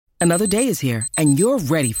Another day is here, and you're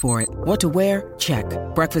ready for it. What to wear? Check.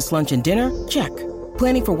 Breakfast, lunch, and dinner? Check.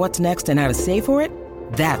 Planning for what's next and how to save for it?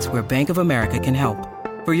 That's where Bank of America can help.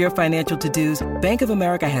 For your financial to-dos, Bank of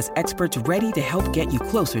America has experts ready to help get you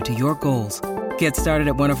closer to your goals. Get started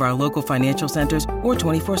at one of our local financial centers or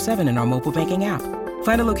 24/7 in our mobile banking app.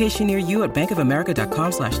 Find a location near you at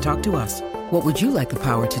bankofamerica.com/talktous. What would you like the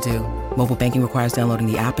power to do? Mobile banking requires downloading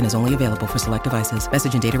the app and is only available for select devices.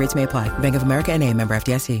 Message and data rates may apply. Bank of America N.A., member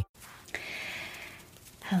FDIC.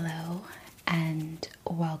 Hello and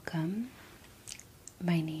welcome.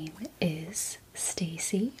 My name is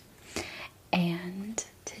Stacy, and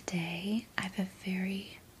today I have a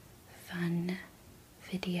very fun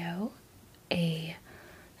video, a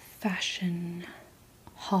fashion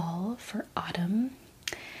haul for autumn,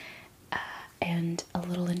 and a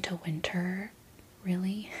little into winter,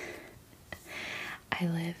 really. I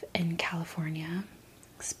live in California,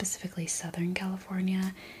 specifically Southern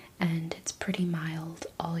California, and it's pretty mild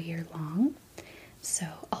all year long.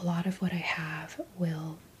 So a lot of what I have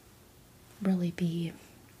will really be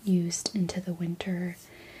used into the winter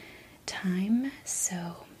time.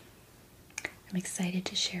 So I'm excited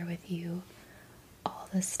to share with you all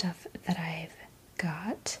the stuff that I've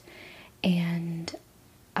got. And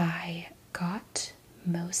I got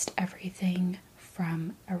most everything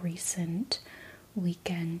from a recent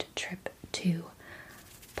weekend trip to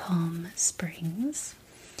Palm Springs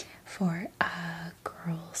for a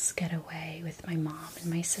girls' getaway with my mom and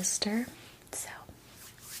my sister. So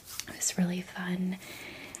it was really fun,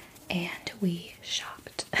 and we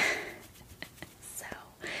shopped. So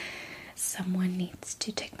someone needs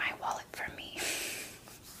to take my wallet from me.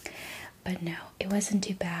 But no, it wasn't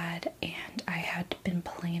too bad, and I had been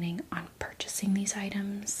planning on purchasing these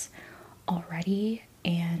items already,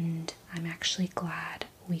 and I'm actually glad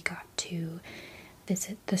we got to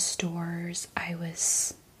visit the stores I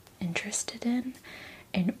was interested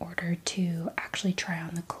in order to actually try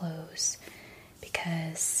on the clothes,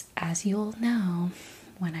 because as you'll know,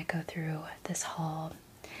 when I go through this haul,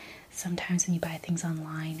 sometimes when you buy things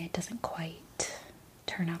online, it doesn't quite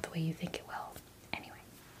turn out the way you think it will. Anyway,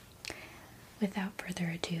 without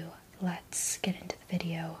further ado, let's get into the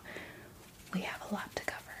video. We have a lot to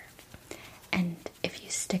cover, and if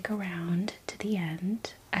you stick around to the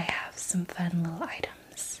end, I have some fun little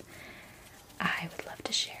items I would love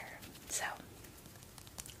to share. So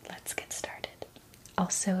let's get started.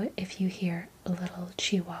 Also, if you hear a little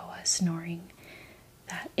chihuahua snoring,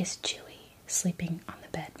 that is Chewy sleeping on the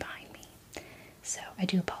bed behind me. So I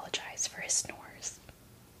do apologize for his snores.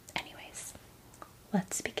 Anyways,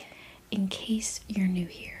 let's begin. In case you're new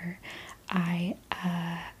here, I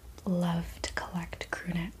love to collect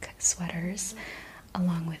crewneck sweaters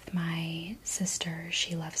along with my sister.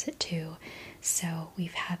 She loves it too. So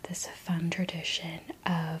we've had this fun tradition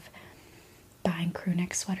of buying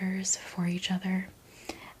crewneck sweaters for each other,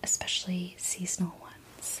 especially seasonal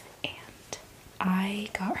ones. And I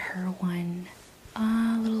got her one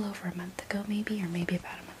a little over a month ago, maybe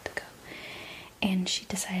about a month ago. And she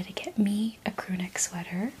decided to get me a crewneck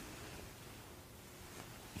sweater.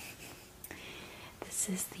 This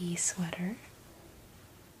is the sweater.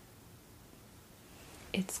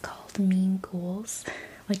 It's called Mean Ghouls,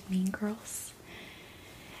 like Mean Girls.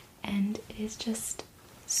 And it is just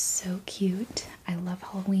so cute. I love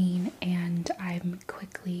Halloween, and I'm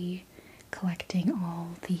quickly collecting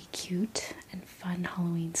all the cute and fun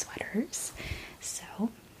Halloween sweaters.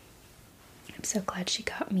 So I'm so glad she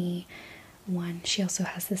got me one. She also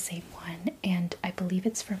has the same one, and I believe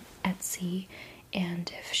it's from Etsy.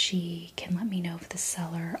 And if she can let me know of the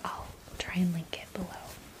seller, I'll try and link it below.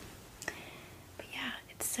 But yeah,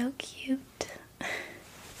 it's so cute.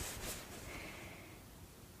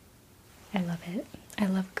 I love it. I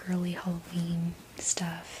love girly Halloween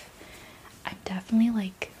stuff. I'm definitely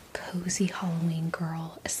like cozy Halloween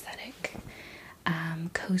girl aesthetic.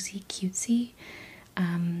 Cozy cutesy.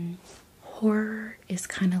 Horror is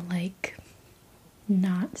kind of like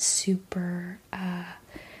not super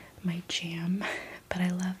my jam, but I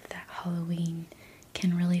love that Halloween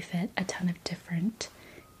can really fit a ton of different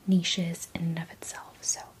niches in and of itself.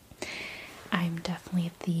 So I'm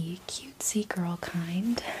definitely the cutesy girl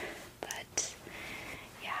kind, but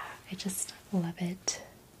yeah, I just love it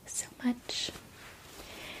so much.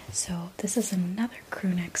 So this is another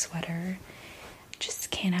crewneck sweater.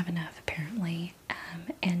 Just can't have enough, apparently.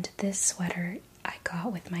 And this sweater I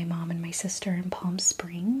got with my mom and my sister in Palm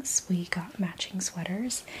Springs. We got matching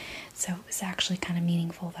sweaters, so it was actually kind of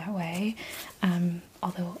meaningful that way.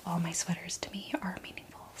 Although all my sweaters to me are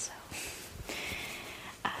meaningful. So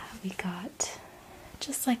we got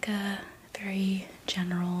just like a very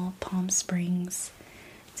general Palm Springs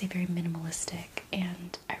say very minimalistic,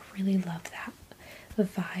 and I really love that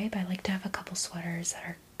vibe. I like to have a couple sweaters that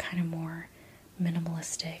are kind of more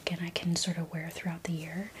minimalistic and I can sort of wear throughout the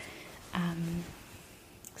year.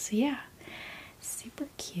 So yeah, super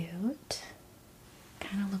cute.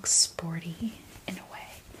 Kind of looks sporty in a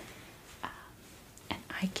way. And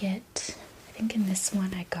I think in this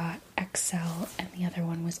one I got XL and the other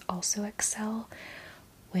one was also XL,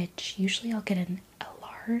 which usually I'll get a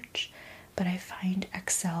large, but I find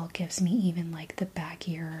XL gives me even like the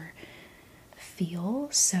baggier feel,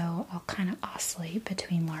 so I'll kind of oscillate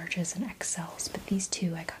between larges and XLs, but these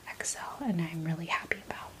two I got XL and I'm really happy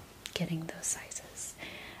about getting those sizes.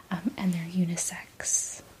 And they're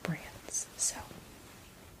unisex brands, so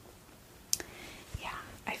yeah,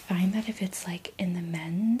 I find that if it's like in the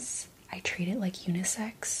men's, I treat it like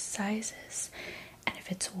unisex sizes, and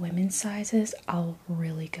if it's women's sizes, I'll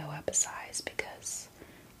really go up a size because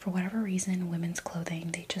for whatever reason, women's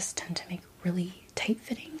clothing, they just tend to make really tight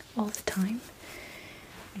fitting all the time.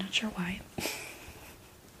 I'm not sure why.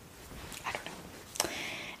 I don't know.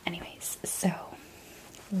 Anyways, so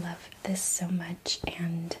love this so much,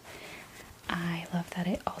 and I love that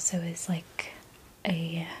it also is like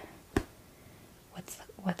a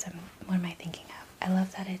what am I thinking of? I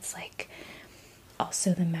love that it's like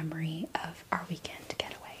also the memory of our weekend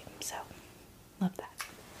getaway. So love that.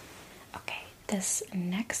 Okay, this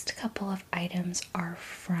next couple of items are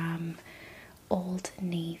from Old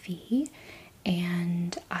Navy,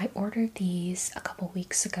 and I ordered these a couple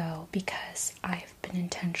weeks ago because I've been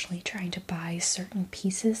intentionally trying to buy certain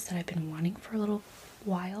pieces that I've been wanting for a little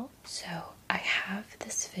while. So I have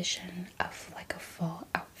this vision of like a fall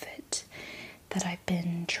outfit that I've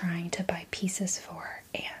been trying to buy pieces for,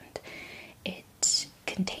 and it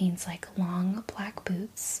contains like long black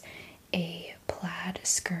boots, a plaid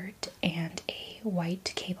skirt, and a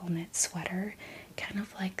white cable knit sweater, kind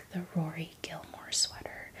of like the Rory Gilmore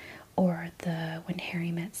sweater, or the When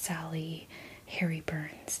Harry Met Sally, Harry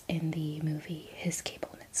Burns in the movie, his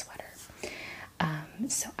cable knit sweater.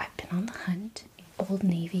 So I've been on the hunt. Old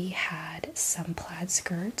Navy had some plaid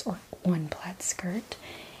skirts, or one plaid skirt,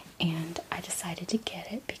 and I decided to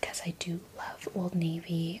get it because I do love Old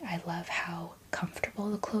Navy. I love how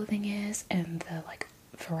comfortable the clothing is and the like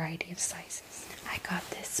variety of sizes. I got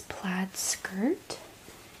this plaid skirt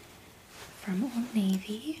from Old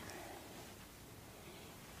Navy,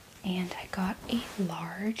 and I got a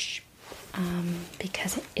large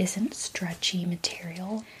because it isn't stretchy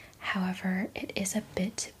material. However, it is a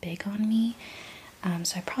bit big on me,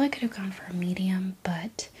 so I probably could have gone for a medium,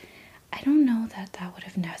 but I don't know that that would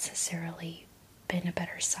have necessarily been a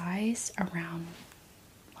better size around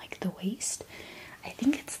like the waist. I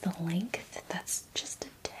think it's the length that's just a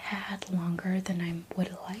tad longer than I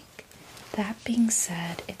would like. That being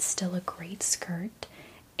said, it's still a great skirt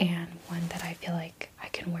and one that I feel like I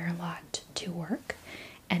can wear a lot to work,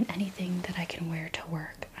 and anything that I can wear to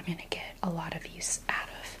work I'm gonna get a lot of use out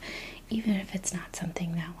of, even if it's not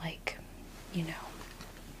something that, like, you know,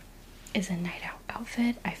 is a night out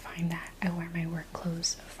outfit. I find that I wear my work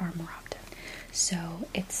clothes far more often, so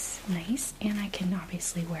it's nice, and I can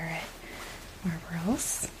obviously wear it wherever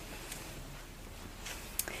else.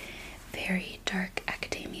 Very dark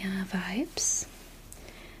academia vibes.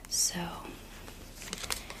 So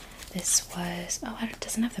this was, oh, it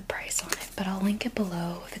doesn't have the price on it, but I'll link it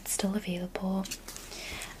below if it's still available.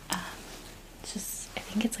 It's just, I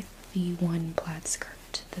think it's like the one plaid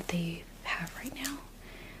skirt that they have right now.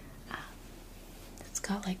 It's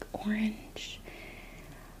got like orange,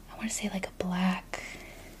 I want to say like a black,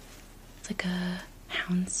 it's like a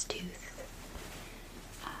houndstooth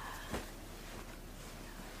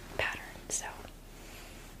pattern. So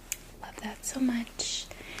love that so much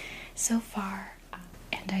so far.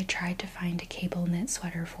 And I tried to find a cable knit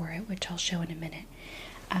sweater for it, which I'll show in a minute.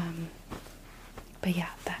 But yeah,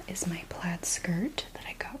 that is my plaid skirt that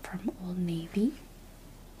I got from Old Navy.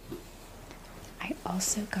 I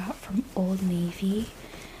also got from Old Navy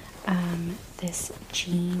this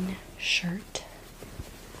jean shirt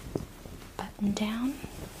button down.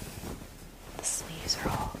 The sleeves are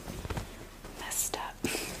all messed up.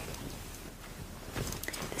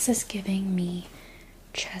 This is giving me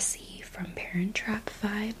Chessie from Parent Trap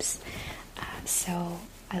vibes, so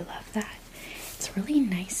I love that. It's really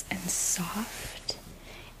nice and soft.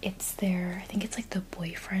 It's their, I think it's like the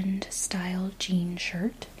boyfriend style jean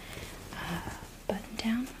shirt button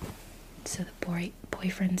down. So the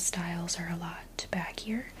boyfriend styles are a lot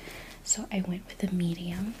baggier, so I went with a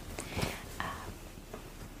medium.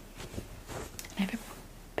 I have a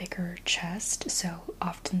bigger chest, so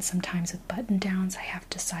often sometimes with button downs I have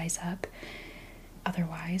to size up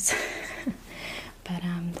otherwise. But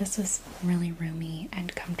this was really roomy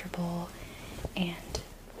and comfortable, and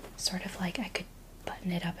sort of like I could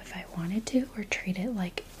button it up if I wanted to, or treat it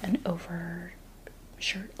like an over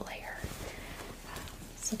shirt layer.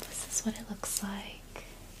 So this is what it looks like.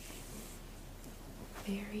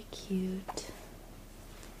 Very cute.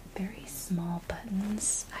 Very small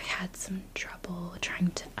buttons. I had some trouble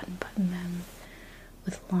trying to unbutton them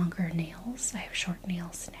with longer nails. I have short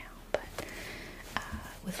nails now, but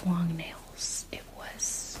with long nails it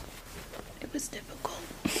was difficult.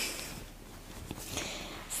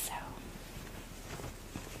 So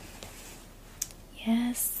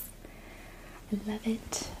yes, I love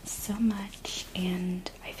it so much, and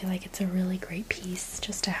I feel like it's a really great piece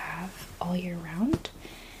just to have all year round,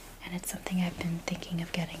 and it's something I've been thinking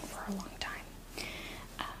of getting for a long time.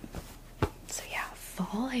 So yeah,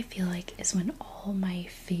 fall I feel like is when all my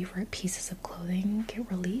favorite pieces of clothing get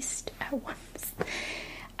released at once.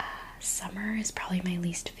 Summer is probably my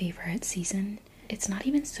least favorite season. It's not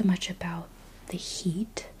even so much about the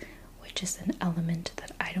heat, which is an element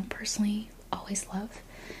that I don't personally always love,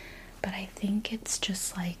 but I think it's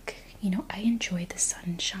just like, I enjoy the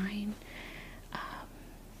sunshine.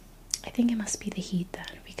 I think it must be the heat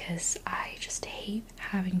then, because I just hate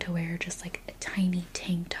having to wear just like a tiny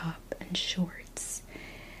tank top and shorts,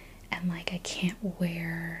 and like I can't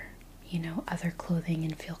wear, other clothing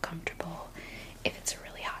and feel comfortable if it's a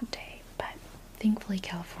really hot day. But thankfully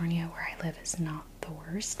California, where I live, is not the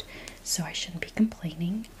worst, so I shouldn't be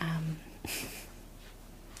complaining.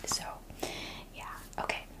 So yeah,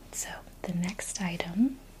 okay, so the next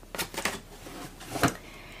item,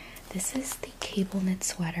 this is the cable knit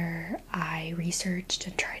sweater I researched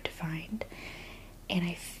and tried to find, and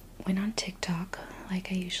I went on TikTok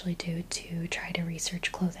like I usually do to try to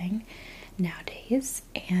research clothing nowadays,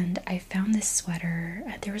 and I found this sweater.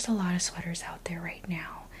 There was a lot of sweaters out there right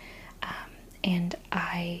now, and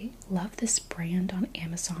I love this brand on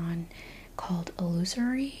Amazon called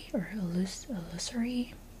Illusory,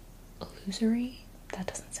 that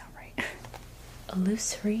doesn't sound right.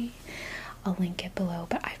 Illusory. I'll link it below,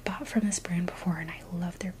 but I've bought from this brand before and I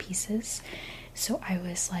love their pieces, so I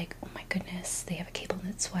was like, oh my goodness, they have a cable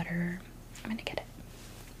knit sweater, I'm gonna get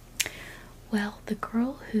it. Well, the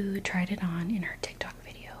girl who tried it on in her TikTok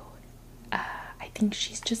video, I think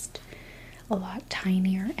she's just a lot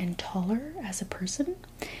tinier and taller as a person,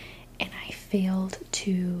 and I failed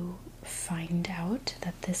to find out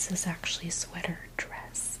that this is actually a sweater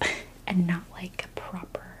dress and not like a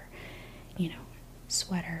proper,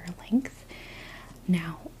 sweater length.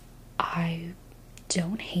 Now, I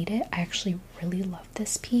don't hate it. I actually really love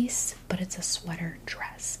this piece, but it's a sweater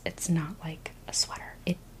dress. It's not like a sweater.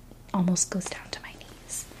 It almost goes down to my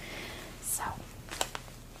knees. So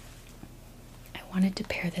I wanted to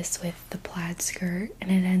pair this with the plaid skirt, and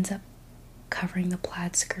it ends up covering the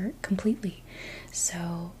plaid skirt completely.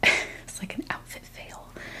 So it's like an outfit fail.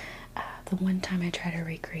 The one time I try to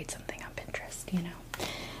recreate something on Pinterest,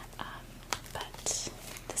 but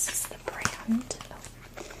this is the brand.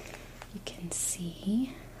 You can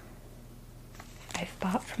see I've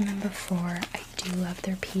bought from them before. I do love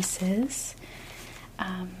their pieces.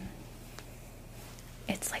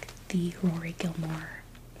 It's like the Rory Gilmore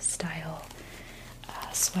style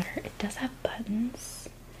sweater. It does have buttons,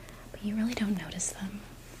 but you really don't notice them,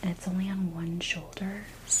 and it's only on one shoulder,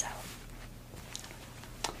 so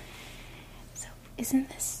isn't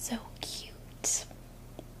this so cute?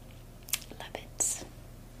 Love it. This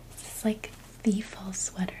is like the fall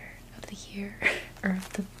sweater of the year, or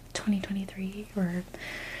of the 2023, or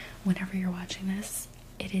whenever you're watching this.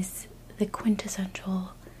 It is the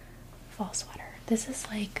quintessential fall sweater. This is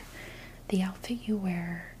like the outfit you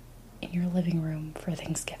wear in your living room for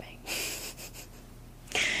Thanksgiving.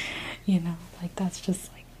 Like that's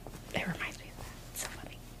just like, it reminds me of that. It's so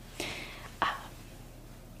funny.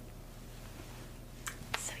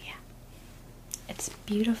 So yeah, it's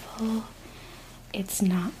beautiful. It's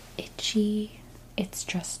not itchy. It's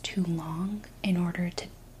just too long in order to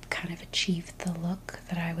kind of achieve the look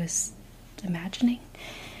that I was imagining.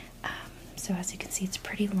 So as you can see, it's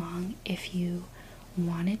pretty long. If you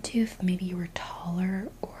wanted to, if maybe you were taller,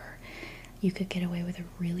 or you could get away with a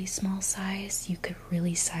really small size, you could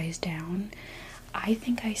really size down. I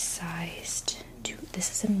think I sized to,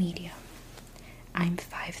 this is a medium. I'm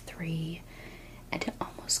 5'3", and it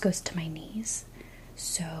almost goes to my knees.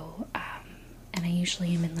 So, and I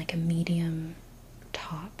usually am in like a medium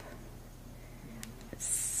top,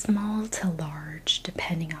 small to large,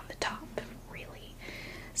 depending on the top, really.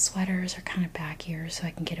 Sweaters are kind of baggier, so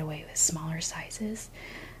I can get away with smaller sizes.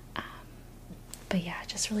 But yeah, it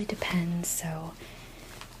just really depends. So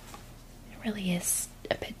it really is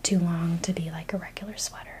a bit too long to be like a regular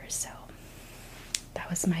sweater, so that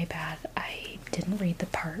was my bad. I didn't read the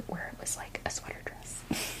part where it was like a sweater dress.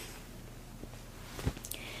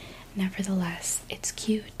 Nevertheless, it's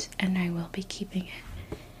cute and I will be keeping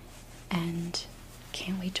it, and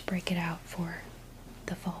can't wait to break it out for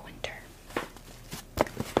the fall winter.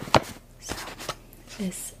 So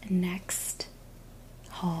this next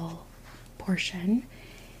haul portion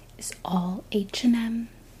is all H&M,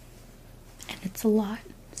 and it's a lot,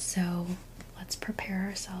 so let's prepare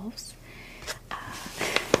ourselves.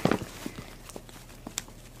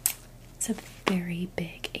 It's a very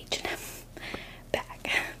big H&M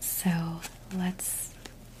bag, so let's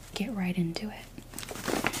get right into it.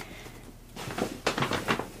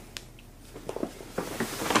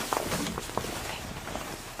 Okay.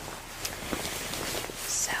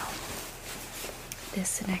 So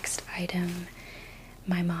this next item,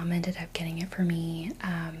 my mom ended up getting it for me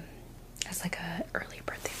as like a early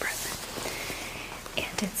birthday present,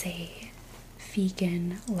 and it's a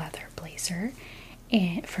vegan leather blazer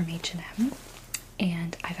from H&M,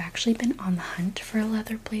 and I've actually been on the hunt for a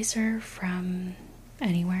leather blazer from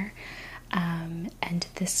anywhere, and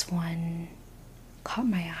this one caught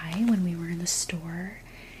my eye when we were in the store,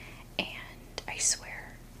 and I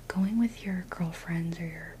swear, going with your girlfriends or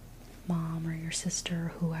your mom or your sister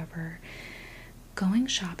or whoever, going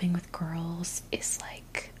shopping with girls is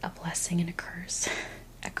like a blessing and a curse.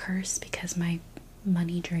 A curse because my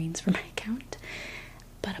money drains from my account,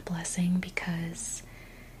 but a blessing because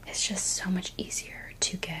it's just so much easier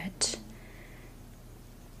to get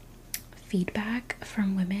feedback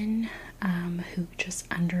from women who just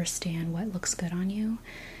understand what looks good on you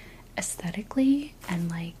aesthetically, and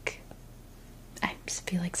like I just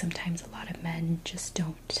feel like sometimes a lot of men just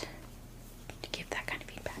don't give that kind of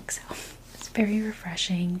feedback, so it's very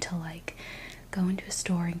refreshing to like go into a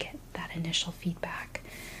store and get that initial feedback.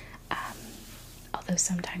 Although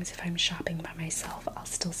sometimes if I'm shopping by myself, I'll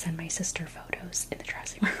still send my sister photos in the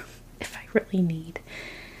dressing room if I really need,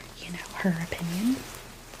 her opinion.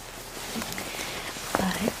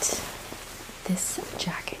 But this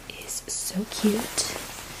jacket is so cute.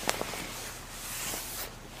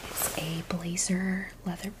 It's a blazer,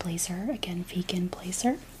 leather blazer, again vegan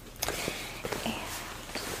blazer. And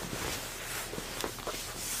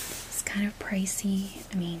it's kind of pricey.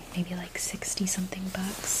 I mean, maybe like 60 something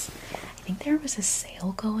bucks. I think there was a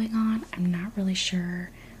sale going on. I'm not really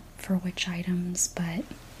sure for which items, but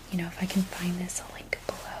if I can find this, I'll link it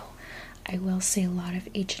below. I will say a lot of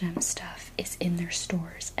H&M stuff is in their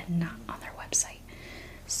stores and not on their website,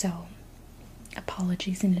 so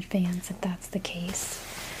apologies in advance if that's the case.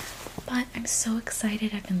 But I'm so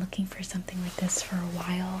excited. I've been looking for something like this for a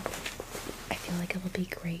while. I feel like it will be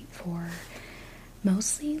great for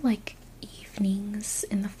mostly like evenings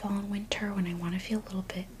in the fall and winter when I want to feel a little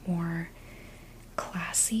bit more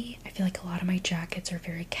classy. I feel like a lot of my jackets are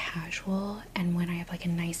very casual, and when I have like a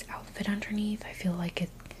nice outfit underneath, I feel like a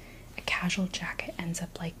casual jacket ends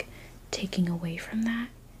up like taking away from that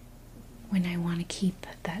when I want to keep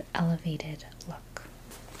that elevated look.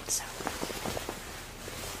 So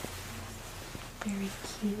very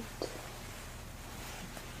cute.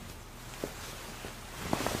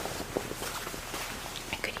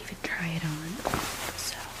 I could even try it on.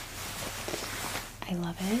 So I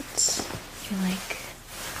love it. I feel like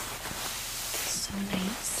it's so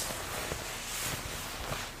nice.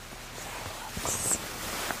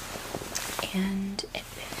 And it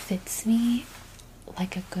fits me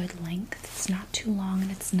like a good length. It's not too long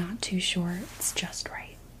and it's not too short. It's just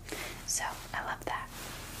right. So I love that.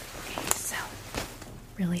 Okay, so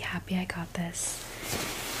really happy I got this,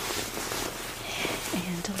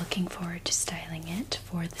 and looking forward to styling it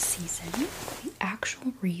for the season. The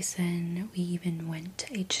actual reason we even went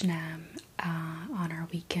to H&M on our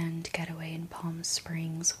weekend getaway in Palm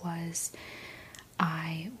Springs was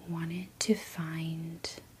I wanted to find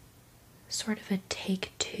sort of a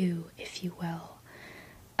take two, if you will,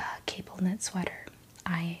 cable knit sweater.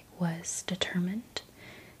 I was determined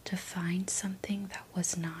to find something that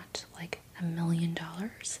was not like $1 million,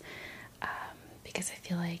 because I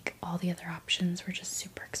feel like all the other options were just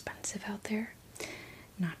super expensive out there.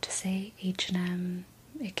 Not to say H&M,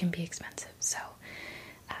 it can be expensive, so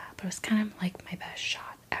but it was kind of like my best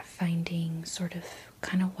shot at finding sort of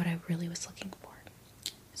kind of what I really was looking for.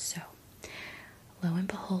 So lo and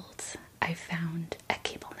behold, I found a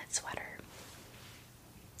cable knit sweater.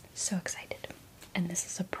 So excited. And this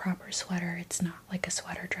is a proper sweater. It's not like a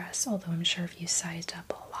sweater dress, although I'm sure if you sized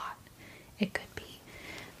up a lot, it could be.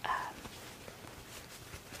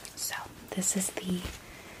 So this is the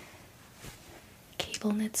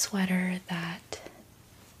cable knit sweater that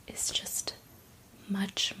is just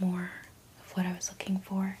much more of what I was looking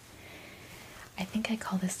for. I think I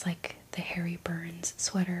call this like the Harry Burns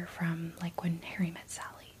sweater from like When Harry Met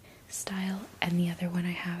Sally style, and the other one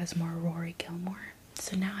I have is more Rory Gilmore.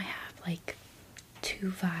 So now I have like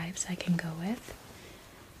two vibes I can go with.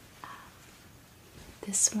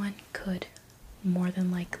 This one could more than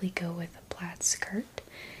likely go with a plaid skirt.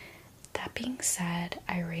 That being said,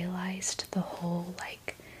 I realized the whole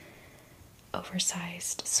like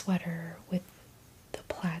oversized sweater with the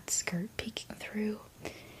plaid skirt peeking through,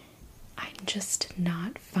 I'm just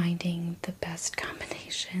not finding the best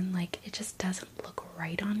combination. Like, it just doesn't look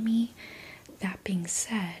right on me. That being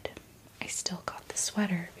said, I still got the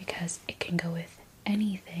sweater because it can go with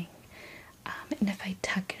anything. And if I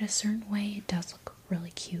tuck it a certain way, it does look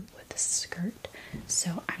really cute with the skirt,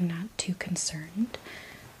 so I'm not too concerned.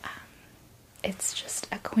 It's just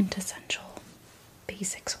a quintessential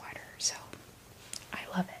basic sweater, so I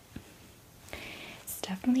love it. It's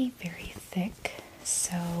definitely very thick,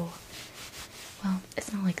 so, well,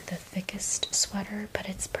 it's not like the thickest sweater, but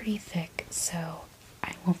it's pretty thick, so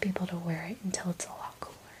I won't be able to wear it until it's a lot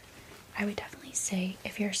cooler. I would definitely say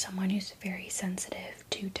if you're someone who's very sensitive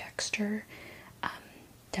to texture,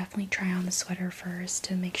 definitely try on the sweater first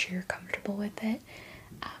to make sure you're comfortable with it.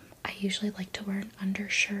 I usually like to wear an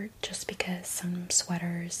undershirt just because some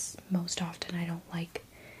sweaters, most often, I don't like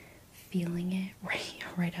feeling it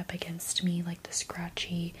right up against me, like the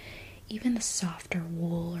scratchy, even the softer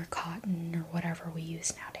wool or cotton or whatever we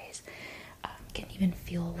use nowadays can even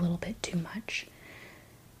feel a little bit too much.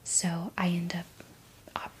 So I end up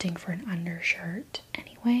opting for an undershirt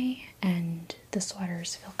anyway, and the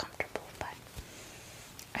sweaters feel comfortable.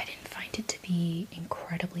 I didn't find it to be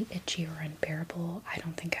incredibly itchy or unbearable. I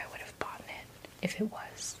don't think I would have bought it if it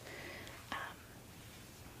was.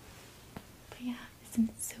 But yeah, isn't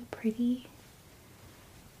it so pretty?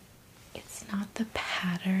 It's not the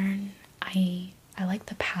pattern. I like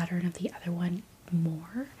the pattern of the other one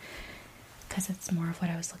more because it's more of what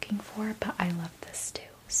I was looking for, but I love this too,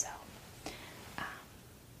 so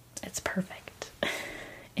it's perfect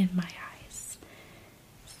in my eyes.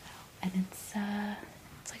 So, and it's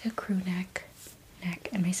like a crew neck,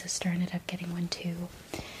 and my sister ended up getting one too.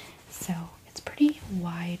 So it's pretty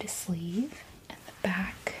wide sleeve, and the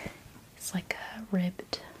back is like a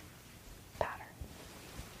ribbed pattern.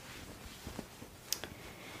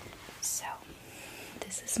 So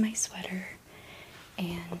this is my sweater,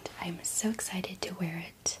 and I'm so excited to wear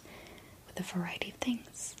it with a variety of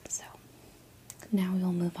things. So now we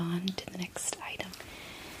will move on to the next item.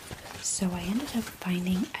 So I ended up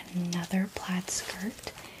finding another plaid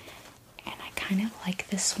skirt, and I kind of like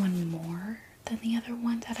this one more than the other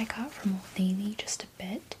one that I got from Old Navy, just a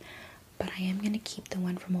bit, but I am going to keep the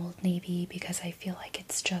one from Old Navy because I feel like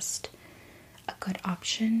it's just a good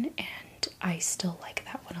option, and I still like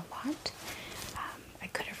that one a lot. I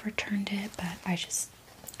could have returned it, but I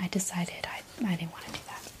decided I didn't want to do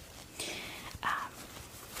that.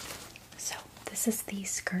 So this is the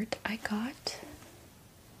skirt I got.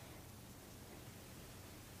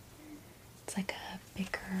 It's like a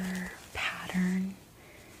bigger pattern,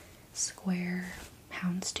 square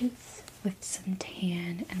houndstooth with some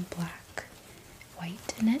tan and black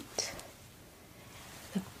white in it.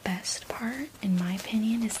 The best part, in my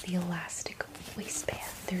opinion, is the elastic waistband.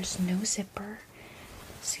 There's no zipper,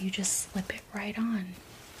 so you just slip it right on.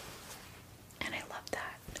 And I love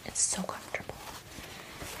that. It's so comfortable.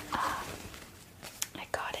 I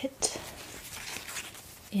got it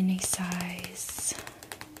in a size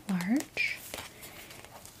large.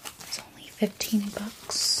 It's only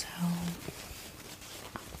 $15, so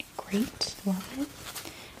great, love it.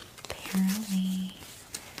 Apparently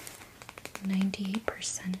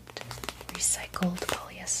 98% recycled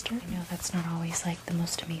polyester. I know that's not always like the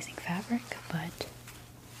most amazing fabric, but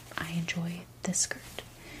I enjoy this skirt.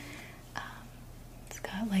 It's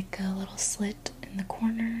got like a little slit in the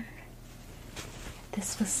corner.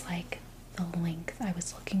 This was like the length I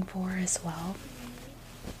was looking for as well.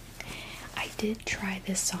 I did try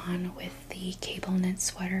this on with the cable knit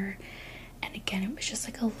sweater, and again it was just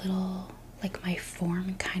like a little, like my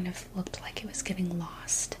form kind of looked like it was getting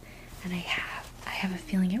lost, and I have a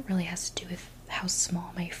feeling it really has to do with how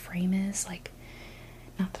small my frame is. Like,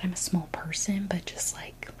 not that I'm a small person, but just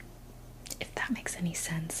like, if that makes any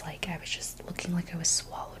sense, like I was just looking like I was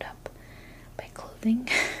swallowed up by clothing.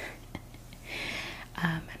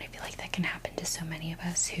 And I feel like that can happen to so many of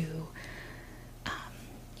us who,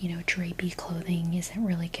 drapey clothing isn't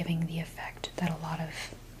really giving the effect that a lot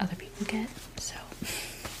of other people get. So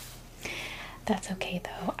that's okay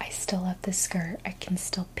though. I still love this skirt. I can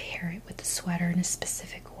still pair it with the sweater in a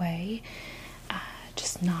specific way.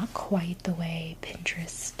 just not quite the way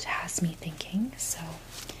Pinterest has me thinking. So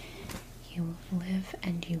you live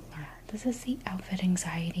and you learn. This is the outfit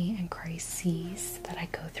anxiety and crises that I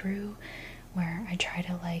go through, where I try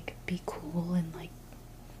to like be cool and like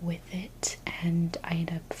with it, and I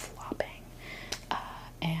end up flopping.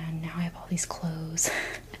 And now I have all these clothes,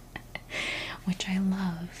 which I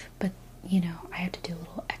love, but you know, I have to do a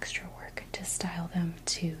little extra work to style them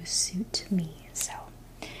to suit me. So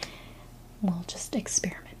we'll just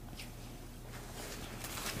experiment.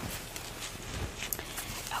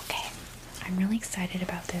 Okay, I'm really excited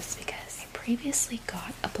about this because I previously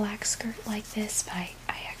got a black skirt like this, but I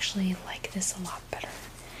actually like this a lot better.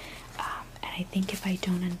 And I think if I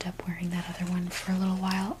don't end up wearing that other one for a little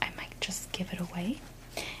while, I might just give it away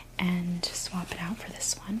and swap it out for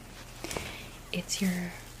this one. It's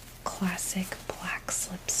your classic black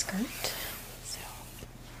slip skirt. So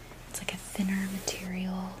it's like a thinner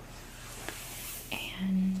material,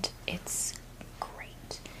 and it's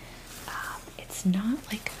great. It's not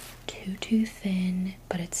like too thin,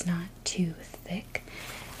 but it's not too thick,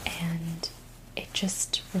 and it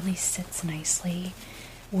just really sits nicely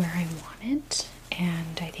where I want it,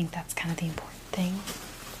 and I think that's kind of the important thing.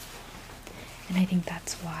 And I think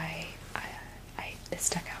that's why it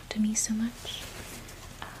stuck out to me so much.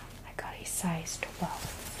 I got a size 12.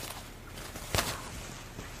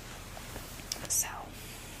 So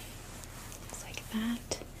it's like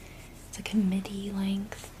that. It's like a midi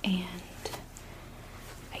length, and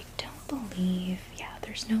I don't believe,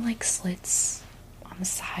 there's no like slits on the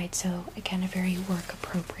side. So again, a very work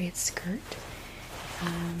appropriate skirt.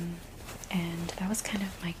 And that was kind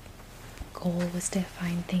of my goal, was to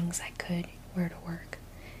find things I could wear to work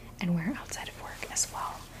and wear outside of work as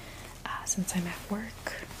well, since I'm at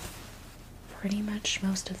work pretty much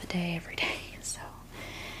most of the day every day, so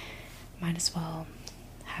might as well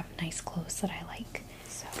have nice clothes that I like.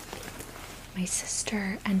 So my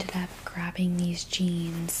sister ended up grabbing these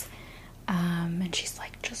jeans, and she's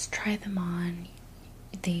like, just try them on,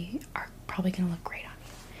 they are probably gonna look great on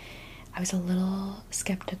you. I was a little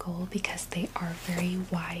skeptical because they are very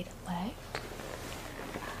wide legged.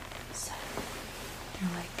 So they're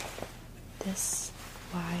like this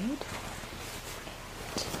wide.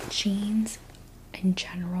 And jeans in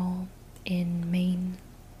general, in main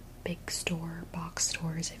big store, box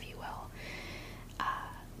stores if you will,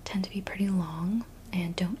 tend to be pretty long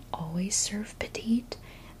and don't always serve petite.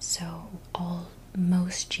 So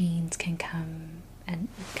most jeans can come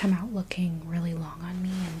out looking really long on me,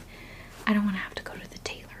 and I don't want to have to go to the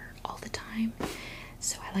tailor all the time.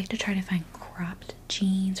 So I like to try to find cropped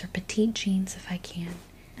jeans or petite jeans if I can.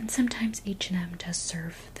 And sometimes H&M does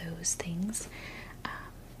serve those things.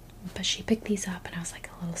 But she picked these up and I was like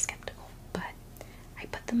a little skeptical. But I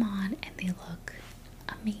put them on and they look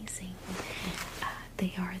amazing.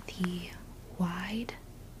 They are the wide,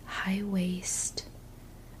 high waist.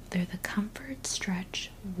 They're the comfort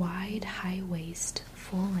stretch, wide, high waist,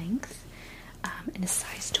 full length. In a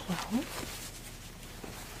size 12.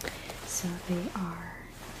 So they are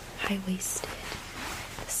high-waisted,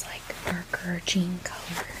 this like darker jean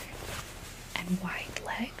color, and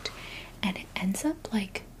wide-legged, and it ends up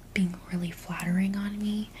like being really flattering on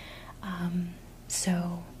me.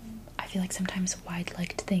 So I feel like sometimes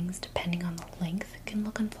wide-legged things, depending on the length, can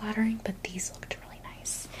look unflattering, but these looked really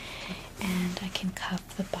nice. And I can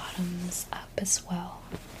cuff the bottoms up as well.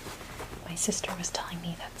 My sister was telling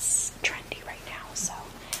me that's trendy right now, so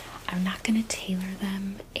I'm not going to tailor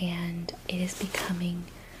them, and it is becoming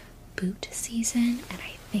boot season, and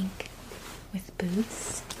I think with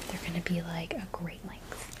boots they're going to be like a great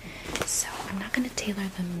length. So I'm not going to tailor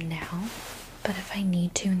them now, but if I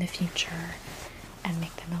need to in the future and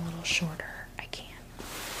make them a little shorter, I can.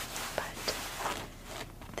 But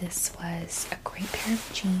this was a great pair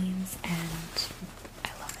of jeans, and I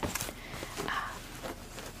love it.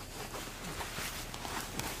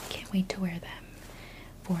 Can't wait to wear them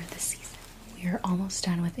for the season. We are almost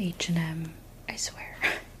done with H&M, I swear.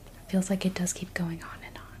 It feels like it does keep going on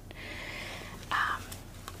and on.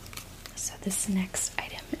 So this next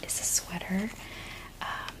item is a sweater.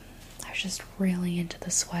 I was just really into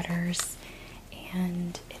the sweaters,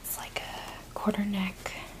 and it's like a quarter neck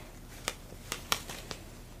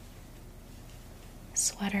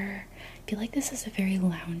sweater. I feel like this is a very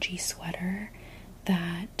loungy sweater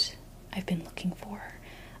that I've been looking for.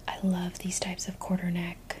 I love these types of quarter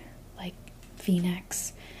neck, like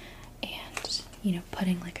V-necks, and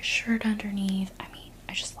putting like a shirt underneath. I mean,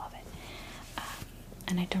 I just love it.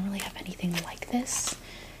 And I don't really have anything like this,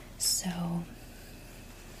 so I'm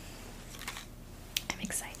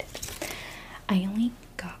excited.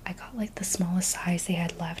 I got like the smallest size they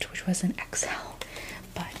had left, which was an XL,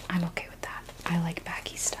 I'm okay with that. I like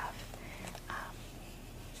baggy stuff.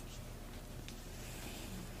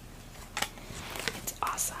 It's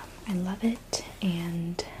awesome. I love it,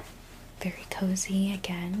 and very cozy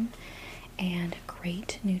again, and a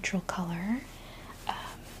great neutral color.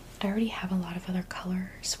 I already have a lot of other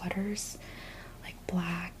color sweaters, like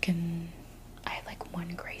black, and I had like one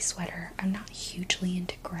gray sweater. I'm not hugely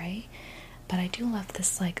into gray, but I do love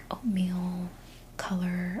this like oatmeal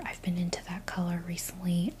color. I've been into that color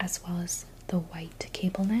recently, as well as the white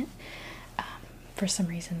cable knit. For some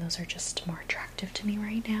reason, those are just more attractive to me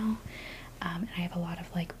right now. And I have a lot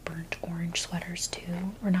of like burnt orange sweaters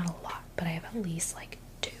too, or not a lot, but I have at least like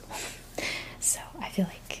 2. So I feel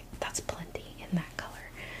like that's plenty in that color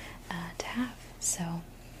to have. So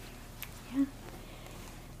yeah,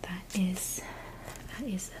 that is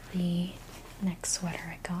the next sweater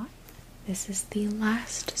I got. This is the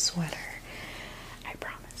last sweater, I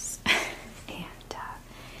promise. And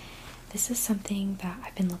this is something that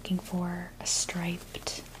I've been looking for, a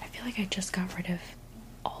striped. I feel like I just got rid of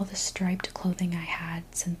all the striped clothing I had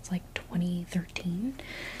since like 2013,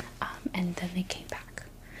 and then they came back.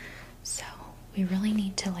 So we really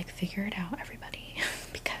need to like figure it out, everybody,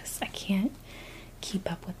 because I can't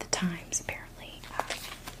keep up with the times apparently.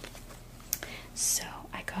 So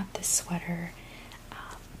I got this sweater.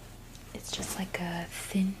 It's just like a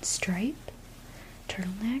thin stripe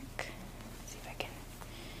turtleneck. Let's see if I can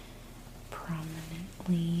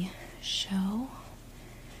prominently show.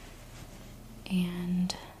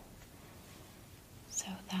 And so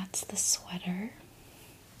that's the sweater.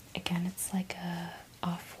 Again, it's like a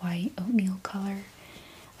off-white oatmeal color,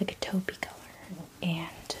 like a taupey color,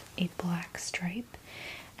 and a black stripe.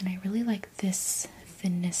 And I really like this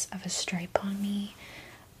thinness of a stripe on me.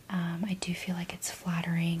 I do feel like it's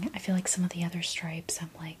flattering. I feel like some of the other stripes, I'm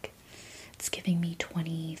like, it's giving me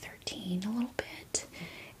 2013 a little bit.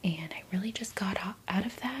 And I really just got out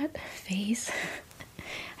of that phase.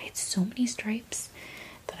 I had so many stripes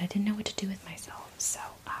that I didn't know what to do with myself. So,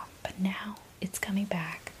 but now it's coming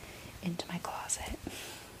back into my closet.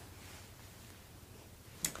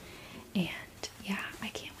 And yeah, I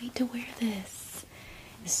can't wait to wear this.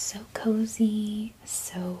 It's so cozy,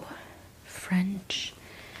 so French.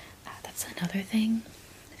 That's another thing.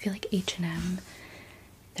 I feel like H&M,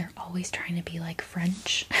 they're always trying to be like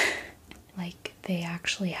French. Like they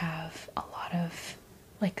actually have a lot of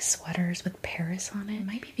like sweaters with Paris on it. It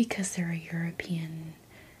might be because they're a European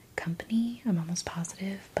company, I'm almost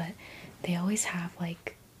positive, but they always have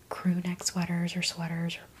like crew neck sweaters or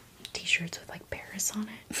t-shirts with like Paris on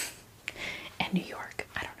it. And New York,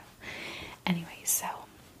 I don't know. Anyway, so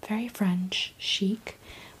very French, chic,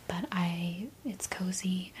 but it's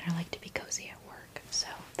cozy, and I like to be cozy at work, so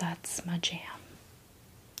that's my jam.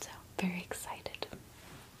 So very excited.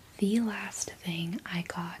 The last thing I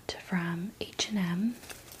got from H&M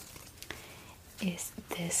is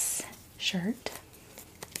this shirt.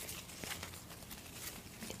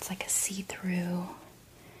 It's like a see-through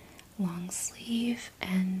long sleeve,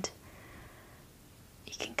 and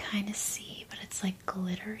you can kind of see, but it's like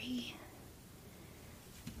glittery,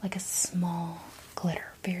 like a small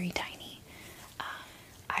glitter, very tiny.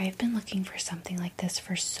 I've been looking for something like this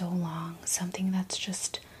for so long, something that's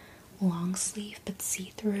just long sleeve but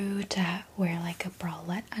see-through, to wear like a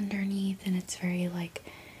bralette underneath, and it's very like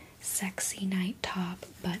sexy night top,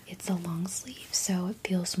 but it's a long sleeve, so it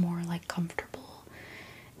feels more like comfortable.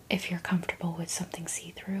 If you're comfortable with something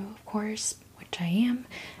see-through, of course, which I am.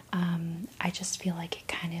 I just feel like it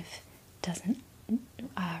kind of doesn't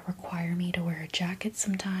require me to wear a jacket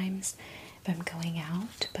sometimes if I'm going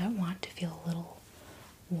out, but want to feel a little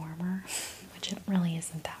warmer, which it really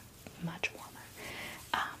isn't that much warmer.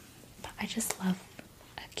 But I just love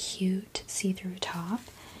a cute see-through top,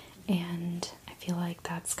 and I feel like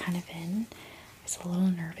that's kind of in. I was a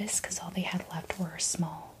little nervous because all they had left were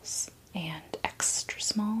smalls and extra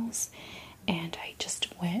smalls, and I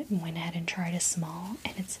just went ahead and tried a small,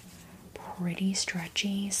 and it's pretty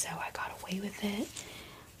stretchy, so I got away with it,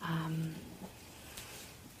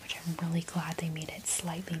 which I'm really glad they made it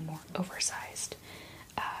slightly more oversized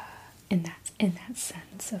in that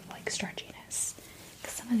sense of like stretchiness,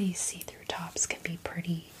 because some of these see-through tops can be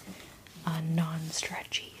pretty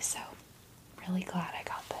non-stretchy, so really glad I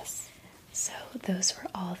got this. So those were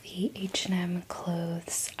all the H&M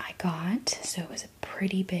clothes I got, so it was a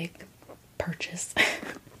pretty big purchase.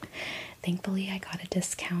 Thankfully, I got a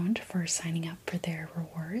discount for signing up for their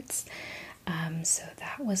rewards, so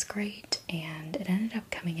that was great, and it ended up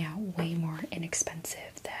coming out way more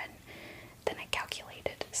inexpensive than I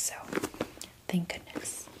calculated, so thank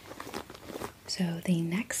goodness. So the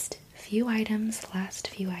last few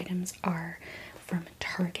items are from Target.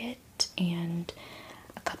 Target and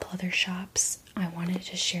a couple other shops. I wanted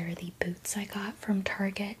to share the boots I got from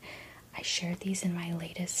Target. I shared these in my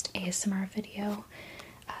latest ASMR video,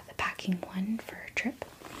 the packing one for a trip.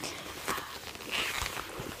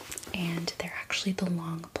 And they're actually the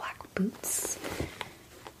long black boots.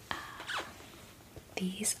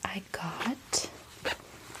 These I got, if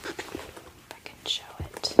I can show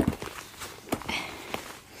it.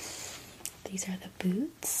 These are the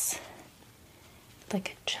boots.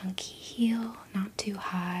 Like a chunky heel, not too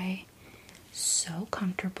high, so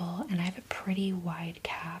comfortable, and I have a pretty wide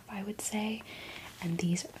calf, I would say, and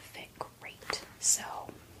these fit great. So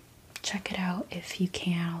check it out if you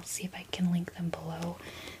can. I'll see if I can link them below.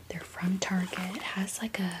 They're from Target. It has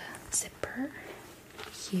like a zipper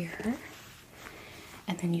here,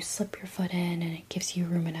 and then you slip your foot in and it gives you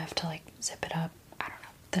room enough to like zip it up. I don't know,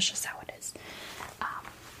 that's just how it is.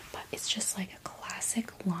 But it's just like a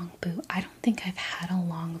classic long boot. I don't think I've had a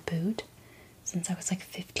long boot since I was like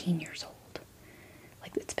 15 years old.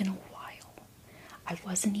 Like, it's been a while. I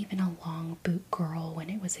wasn't even a long boot girl when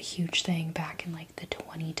it was a huge thing back in like the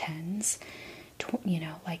 2010s. You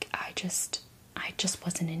know, like I just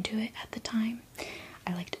wasn't into it at the time.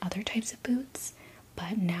 I liked other types of boots,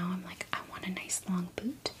 but now I'm like, I want a nice long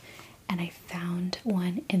boot. And I found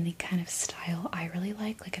one in the kind of style I really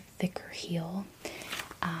like a thicker heel,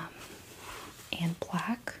 and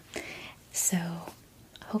black. So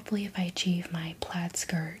hopefully if I achieve my plaid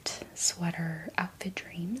skirt sweater outfit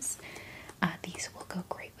dreams, these will go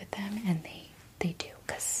great with them, and they do,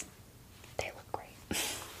 because they look great.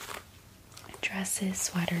 Dresses,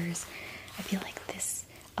 sweaters, I feel like this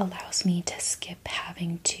allows me to skip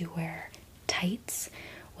having to wear tights,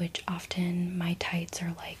 which often my tights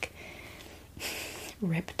are like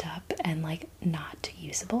ripped up and like not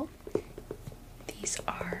usable. These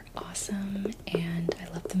are awesome and I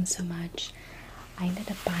love them so much. I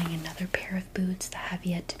ended up buying another pair of boots that have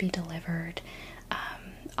yet to be delivered.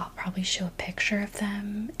 I'll probably show a picture of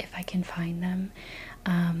them if I can find them.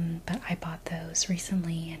 But I bought those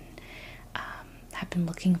recently and have been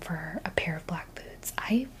looking for a pair of black boots.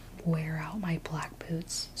 I wear out my black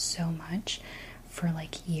boots so much for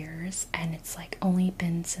like years, and it's like only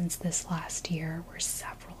been since this last year where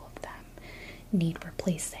several of them need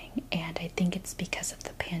replacing, and I think it's because of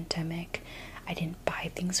the pandemic. I didn't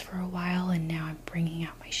buy things for a while, and now I'm bringing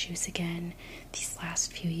out my shoes again these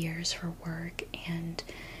last few years for work, and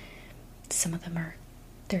some of them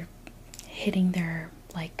they're hitting their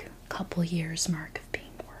like couple years mark of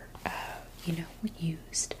being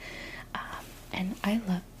used. And I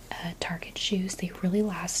love Target shoes. They really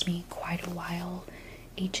last me quite a while.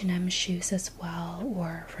 H&M shoes as well,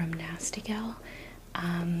 or from Nasty Gal.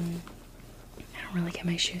 I don't really get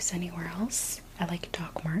my shoes anywhere else. I like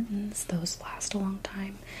Doc Martens. Those last a long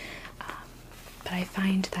time. But I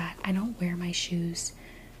find that I don't wear my shoes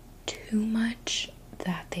too much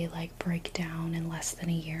that they like break down in less than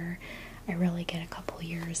a year. I really get a couple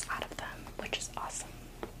years out of them, which is awesome.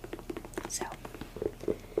 So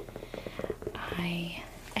I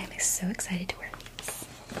am so excited to wear these.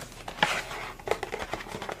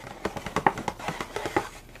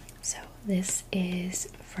 So this is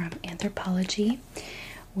from Anthropologie.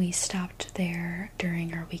 We stopped there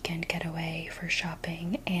during our weekend getaway for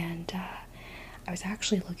shopping, and I was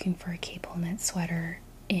actually looking for a cable knit sweater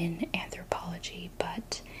in Anthropologie,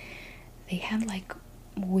 but they had like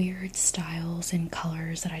weird styles and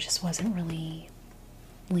colors that I just wasn't really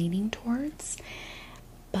leaning towards.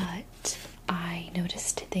 But I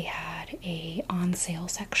noticed they had a on sale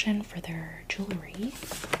section for their jewelry,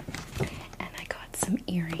 and I got some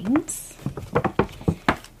earrings.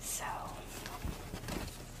 So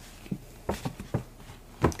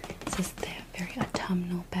this is the very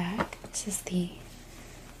autumnal bag. This is the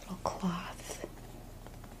little cloth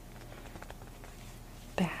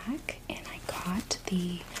bag, and I got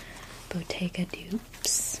the Bottega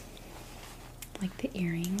dupes, like the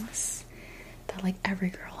earrings that like every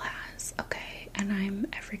girl has, okay? And I'm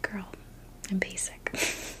every girl. I'm basic.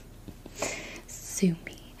 Sue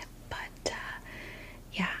me. But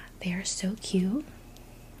yeah, they are so cute.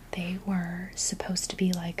 They were supposed to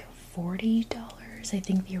be like $40, I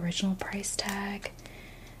think the original price tag.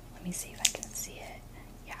 Let me see if I can see it.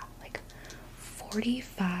 Yeah, like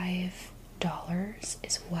 $45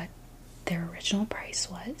 is what their original price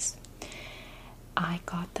was. I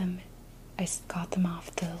got them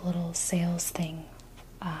off the little sales thing,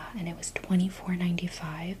 and it was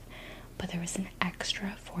 $24.95, but there was an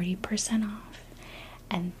extra 40% off,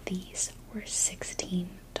 and these were $16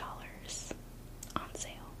 on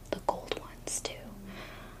sale. The gold ones too.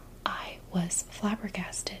 I was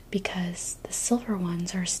flabbergasted because the silver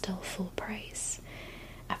ones are still full price,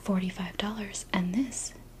 at $45, and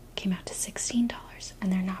this came out to $16,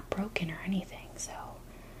 and they're not broken or anything. So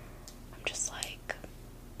I'm just like,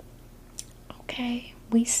 okay,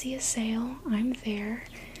 we see a sale, I'm there.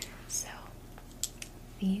 So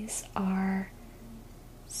these are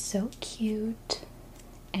so cute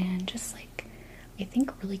and just like, I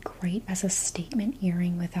think really great as a statement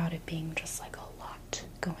earring without it being just like a lot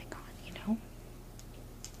going on, you know?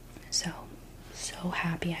 So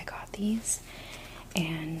happy I got these,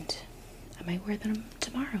 and I might wear them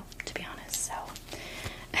tomorrow, to be honest. So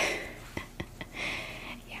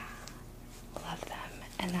yeah, love them.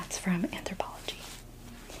 And that's from Anthropologie.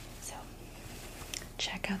 So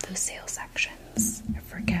check out those sale sections. I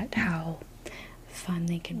forget how fun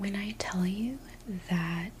they can be. When I tell you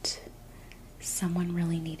that someone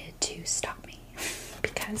really needed to stop me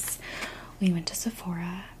because we went to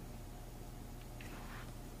Sephora.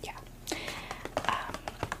 Yeah.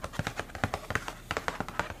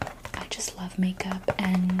 I just love makeup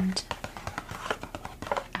and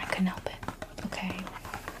I couldn't help it. Okay.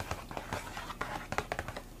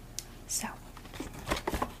 So,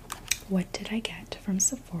 what did I get from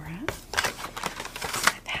Sephora?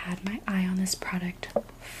 I've had my eye on this product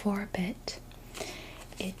for a bit.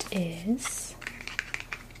 It is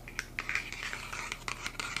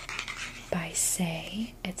by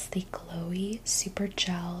Say. It's the Glowy Super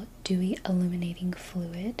Gel Dewy Illuminating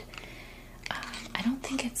Fluid. I don't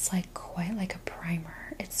think it's like quite like a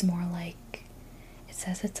primer. It's more like, it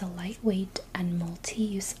says it's a lightweight and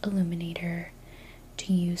multi-use illuminator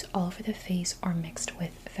to use all over the face or mixed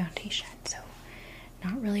with foundation. So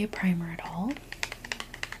not really a primer at all,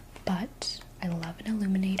 but I love an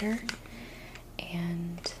illuminator.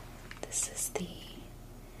 And this is the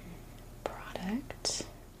product.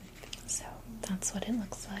 So that's what it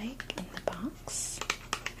looks like in the box.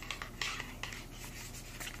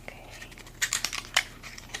 Okay,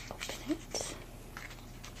 open it.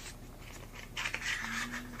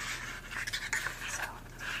 So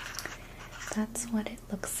that's what it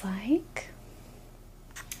looks like.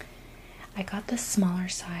 I got the smaller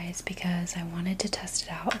size because I wanted to test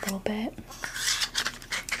it out a little bit.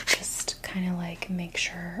 Kind of like make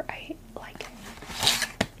sure I like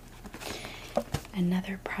it.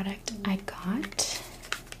 Another product I got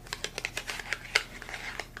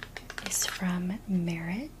is from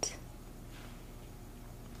Merit.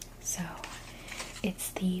 So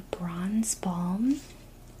it's the Bronze Balm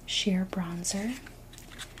Sheer Bronzer.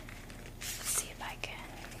 Let's see if I can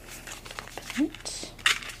open it.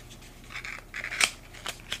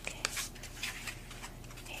 Okay.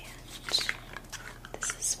 And this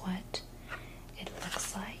is what it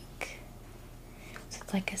looks like. So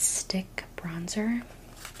it's like a stick bronzer.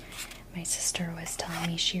 My sister was telling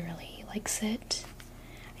me she really likes it.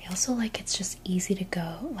 I also like it's just easy to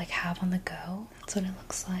go, like have on the go. That's what it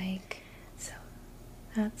looks like. So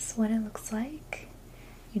that's what it looks like.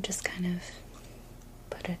 You just kind of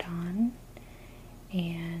put it on,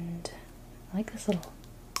 and I like this little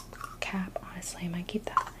cap. Honestly, I might keep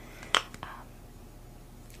that.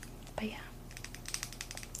 But yeah.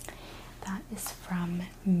 That is from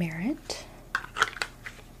Merit,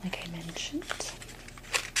 like I mentioned.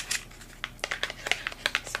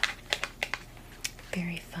 So,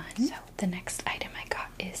 very fun. So, the next item I got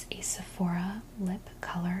is a Sephora lip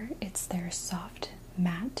color. It's their soft,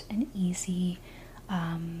 matte, and easy,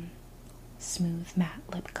 smooth matte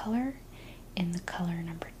lip color in the color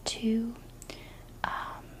number 2.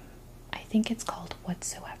 I think it's called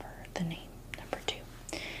Whatsoever, the name, number 2.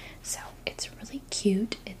 So it's really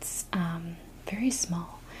cute. It's very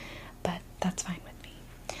small, but that's fine with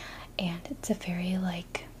me. And it's a very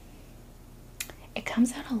like, it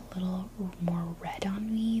comes out a little more red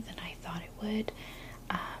on me than I thought it would.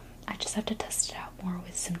 I just have to test it out more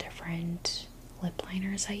with some different lip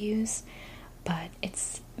liners I use, but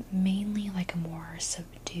it's mainly like a more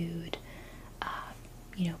subdued,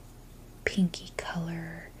 pinky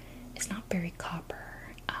color. It's not very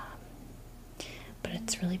copper. But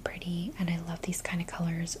it's really pretty, and I love these kind of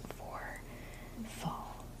colors for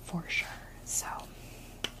fall for sure. So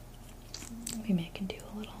maybe I can do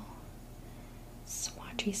a little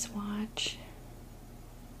swatchy swatch.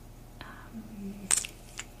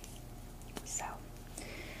 So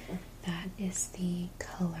that is the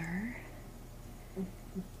color.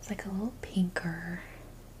 It's like a little pinker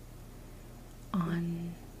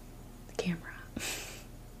on the camera,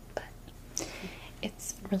 but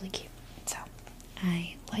it's really cute. So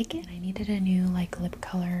I like it. I needed a new like lip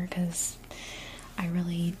color because I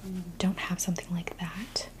really don't have something like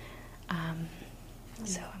that.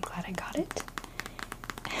 So I'm glad I got it.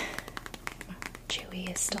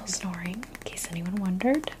 Chewy is still snoring, in case anyone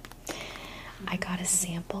wondered. I got a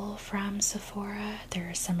sample from Sephora,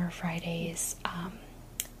 their Summer Fridays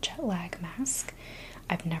jet lag mask.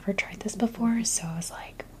 I've never tried this before, so I was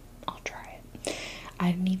like, I'll try it.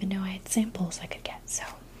 I didn't even know I had samples I could get, so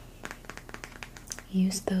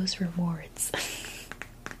use those rewards.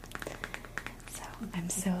 So I'm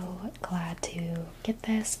so glad to get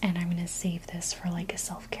this, and I'm gonna save this for like a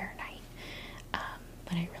self-care night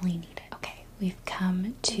when I really need it. Okay, we've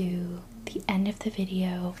come to the end of the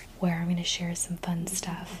video where I'm gonna share some fun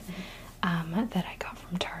stuff that I got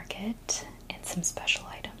from Target and some special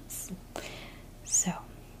items. So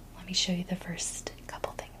let me show you the first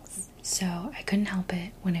couple things. So I couldn't help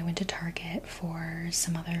it when I went to Target for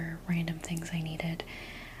some other random things I needed.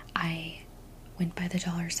 I went by the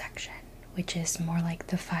dollar section, which is more like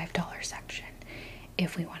the $5 section,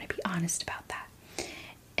 if we want to be honest about that.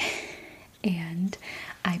 And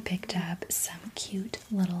I picked up some cute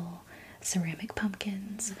little ceramic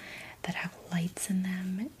pumpkins that have lights in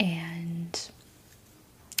them, and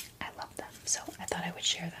I love them, so I thought I would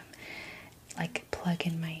share them, like plug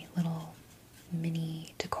in my little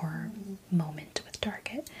mini decor moment with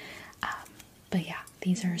Target. But yeah,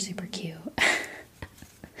 these are super cute.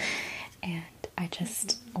 And I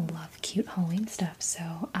just love cute Halloween stuff,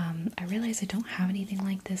 so I realize I don't have anything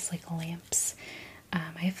like this, like lamps.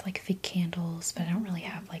 I have like fig candles, but I don't really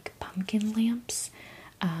have like pumpkin lamps.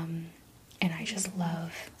 And I just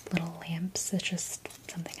love little lamps. It's just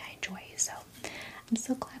something I enjoy, so I'm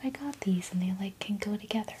so glad I got these, and they like can go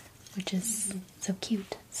together, which is so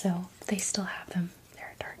cute. So they still have them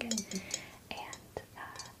there at Target, and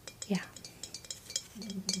yeah,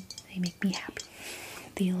 they make me happy.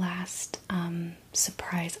 The last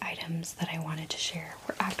surprise items that I wanted to share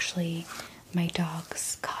were actually my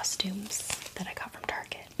dog's costumes that I got from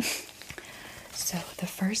Target. So the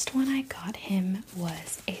first one I got him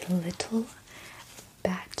was a little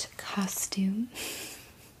bat costume.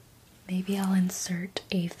 Maybe I'll insert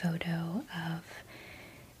a photo of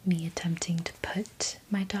me attempting to put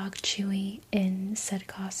my dog Chewy in said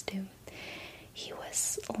costume. He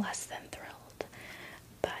was less than thrilled,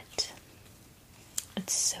 but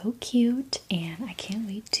it's so cute, and I can't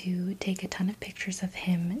wait to take a ton of pictures of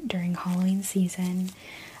him during Halloween season.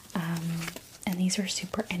 And these were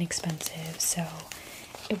super inexpensive, so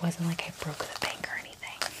it wasn't like I broke the bank or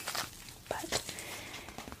anything. But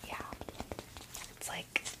yeah, it's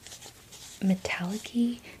like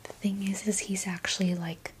metallic-y. The thing is he's actually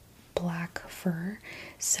like black fur,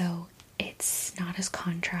 so it's not as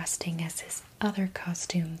contrasting as his other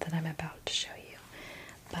costume that I'm about to show you.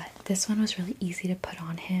 But this one was really easy to put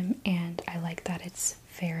on him, and I like that it's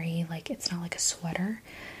very, like, it's not like a sweater.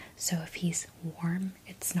 So if he's warm,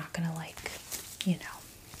 it's not gonna, like, you know,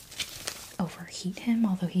 overheat him,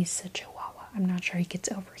 although he's a Chihuahua. I'm not sure he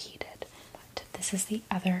gets overheated. But this is the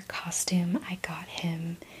other costume I got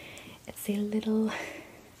him. It's a little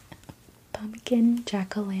pumpkin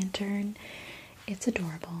jack-o'-lantern. It's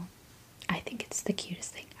adorable. I think it's the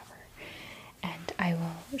cutest thing ever. And I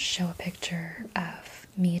will show a picture of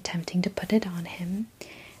me attempting to put it on him.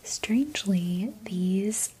 Strangely,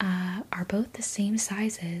 these are both the same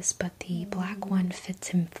sizes, but the black one fits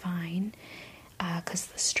him fine because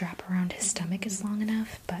the strap around his stomach is long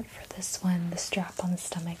enough, but for this one, the strap on the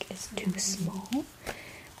stomach is too small.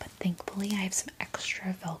 But thankfully, I have some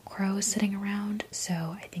extra Velcro sitting around, so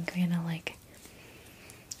I think I'm gonna like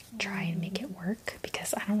try and make it work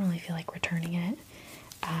because I don't really feel like returning it.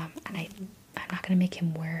 And I'm not gonna make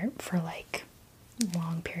him wear it for like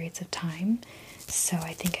long periods of time, so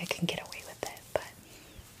I think I can get away with it. But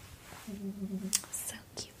so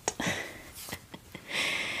cute.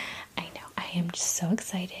 I know, I am just so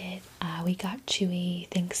excited. We got Chewy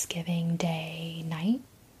Thanksgiving Day night,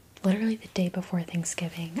 literally the day before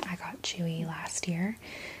Thanksgiving. I got Chewy last year,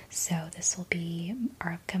 so this will be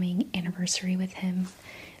our upcoming anniversary with him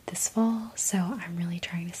this fall, so I'm really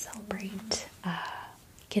trying to celebrate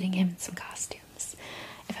getting him some costumes.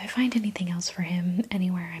 If I find anything else for him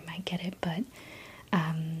anywhere, I might get it, but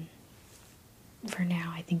for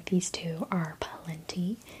now, I think these two are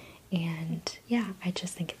plenty, and yeah, I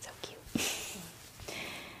just think it's so cute.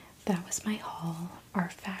 That was my haul, our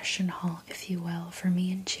fashion haul, if you will, for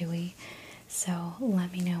me and Chewy, so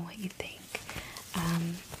let me know what you think.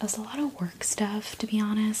 It was a lot of work stuff, to be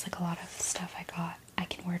honest, like a lot of stuff I got I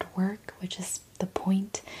can wear to work, which is the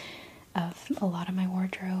point of a lot of my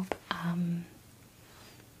wardrobe.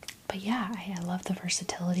 But yeah, I love the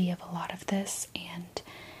versatility of a lot of this, and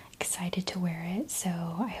excited to wear it, so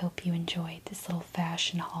I hope you enjoyed this little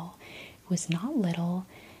fashion haul. It was not little,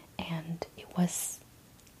 and it was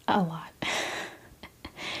a lot.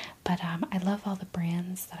 But I love all the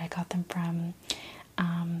brands that I got them from.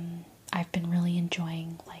 I've been really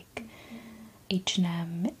enjoying like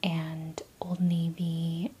H&M and Old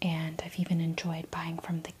Navy, and I've even enjoyed buying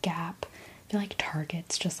from the Gap. I feel like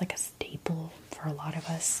Target's just like a staple for a lot of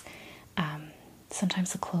us.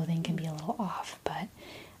 Sometimes the clothing can be a little off, but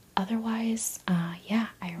otherwise, yeah,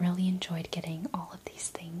 I really enjoyed getting all of these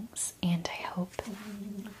things, and I hope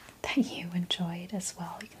that you enjoyed as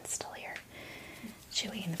well. You can still hear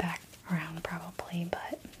Chewy in the background probably,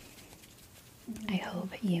 but I hope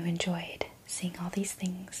you enjoyed seeing all these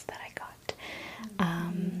things that I got.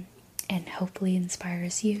 And hopefully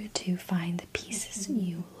inspires you to find the pieces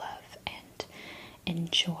you love and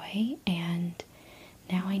enjoy. And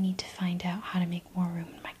now I need to find out how to make more room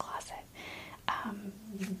in my closet.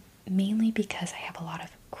 Mainly because I have a lot of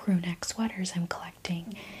crew neck sweaters I'm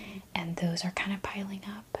collecting, and those are kind of piling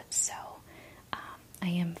up. So I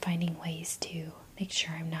am finding ways to make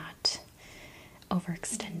sure I'm not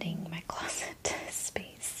overextending my closet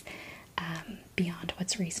space beyond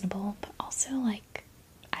what's reasonable. But also, like,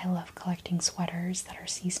 I love collecting sweaters that are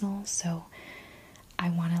seasonal, so I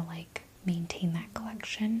want to like maintain that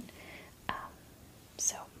collection.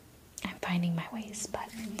 So I'm finding my ways. But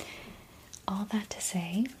all that to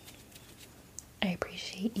say, I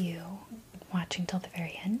appreciate you watching till the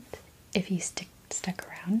very end, if you stuck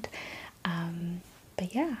around.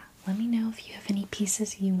 But yeah, let me know if you have any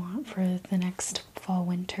pieces you want for the next fall,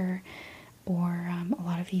 winter, or a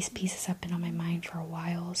lot of these pieces have been on my mind for a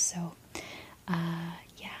while. So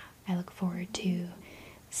yeah, I look forward to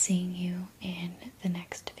seeing you in the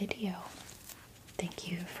next video. Thank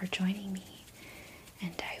you for joining me,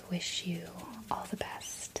 and I wish you all the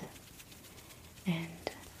best.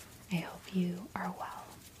 And I hope you are well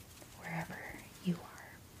wherever you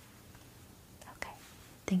are. Okay,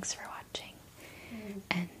 thanks for watching,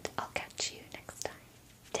 and